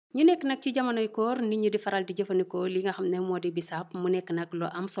ñu nekk nag ci jamonoy koor nit ñi di faral di jëfandikoo li nga xam ne moo di bisaab mu nekk nag lu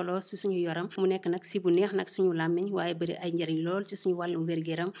am solo si suñu yaram mu nekk nag si bu neex nag suñu làmmiñ waaye bëri ay njëriñ lool ci suñu wàllum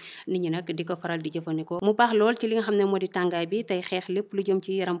wér-gu-yaram nit ñi nag di ko faral di jëfandikoo mu baax lool ci li nga xam ne moo di tàngaay bi tey xeex lépp lu jëm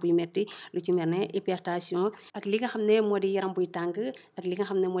ci yaram buy metti lu ci mel ne hypertension ak li nga xam ne moo di yaram buy tàng ak li nga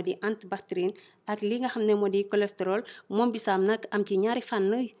xam ne moo di antibactérien ak li nga xam ne moo di cholestérol moom bisaab nag am ci ñaari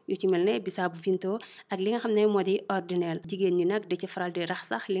fànn yu ci mel ne bisaabu vinto ak li nga xam ne moo di ordinaire jigéen ñi nag di ci faral di rax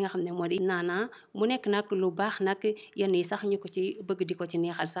sax li nga xam ne moo di naana mu nekk nag lu baax nag yenn yi sax ñu ko ci bëgg di ko ci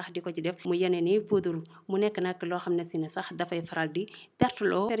neexal sax di ko ci def mu yeneen ni poudre mu nekk nag loo xam ne si ne sax dafay faral di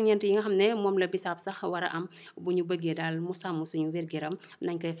perteloo ferñeent yi nga xam ne moom la bisaab sax war a am bu ñu bëggee daal mu sàmm suñu wér-gu-yaram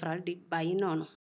nañ koy faral di bàyyi noonu